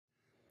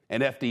An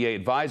FDA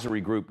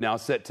advisory group now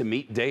set to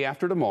meet day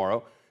after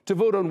tomorrow to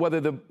vote on whether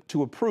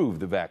to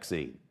approve the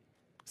vaccine.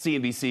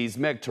 CNBC's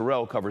Meg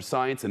Terrell covers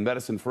science and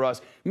medicine for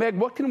us. Meg,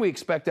 what can we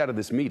expect out of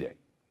this meeting?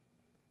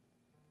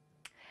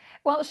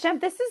 Well,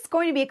 Shep, this is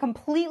going to be a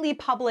completely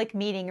public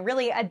meeting,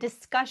 really a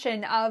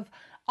discussion of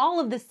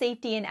all of the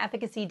safety and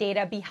efficacy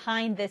data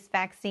behind this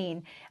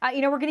vaccine.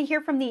 We're going to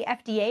hear from the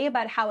FDA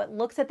about how it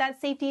looks at that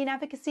safety and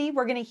efficacy.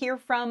 We're going to hear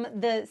from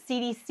the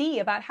CDC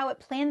about how it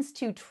plans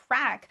to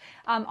track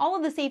all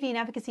of the safety and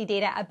efficacy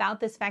data about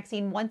this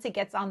vaccine once it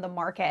gets on the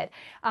market.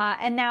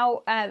 And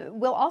now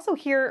we'll also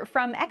hear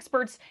from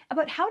experts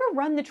about how to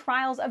run the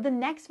trials of the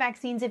next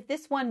vaccines if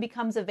this one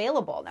becomes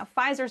available. Now,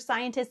 Pfizer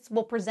scientists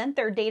will present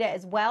their data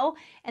as well,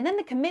 and then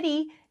the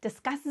committee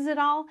discusses it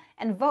all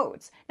and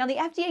votes. Now, the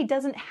FDA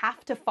doesn't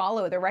have to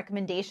follow the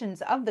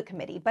recommendations of the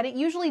committee, but it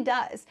usually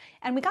does.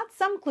 And we got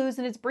some clues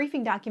in its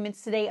briefing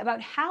documents today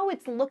about how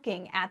it's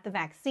looking at the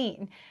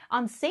vaccine.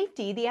 On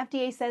safety, the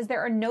FDA says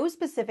there are no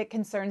specific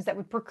concerns that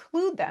would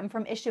preclude them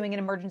from issuing an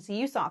emergency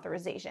use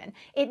authorization.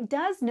 It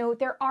does note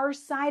there are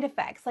side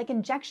effects like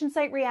injection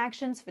site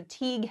reactions,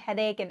 fatigue,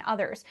 headache, and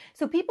others.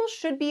 So people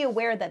should be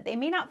aware that they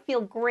may not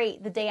feel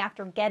great the day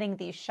after getting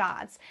these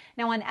shots.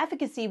 Now, on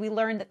efficacy, we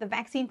learned that the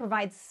vaccine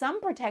provides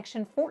some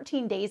protection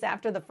 14 days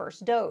after the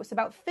first dose,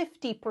 about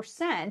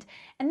 50%,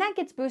 and that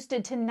gets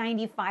boosted to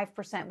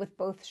 95% with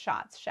both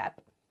shots, Shep.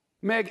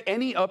 Meg,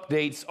 any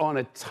updates on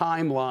a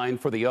timeline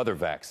for the other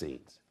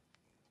vaccines?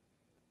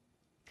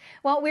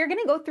 Well, we're going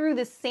to go through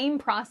the same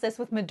process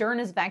with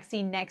Moderna's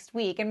vaccine next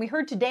week, and we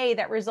heard today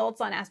that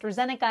results on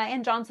AstraZeneca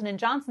and Johnson &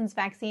 Johnson's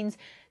vaccines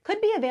could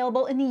be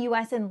available in the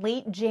U.S. in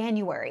late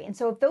January. And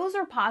so if those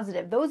are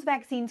positive, those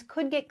vaccines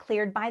could get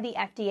cleared by the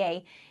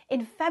FDA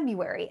in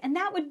February. And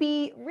that would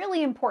be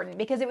really important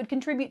because it would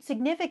contribute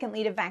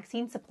significantly to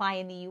vaccine supply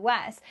in the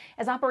U.S.,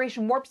 as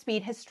Operation Warp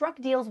Speed has struck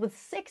deals with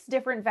 6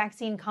 different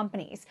vaccine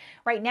companies.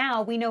 Right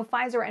now, we know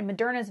Pfizer and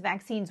Moderna's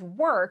vaccines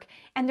work,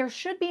 and there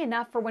should be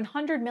enough for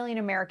 100 million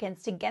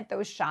Americans to get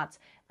those shots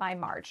by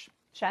March.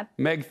 Shep?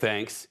 Meg,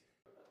 thanks.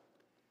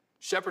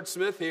 Shepard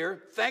Smith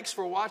here. Thanks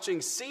for watching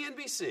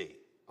CNBC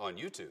on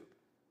YouTube.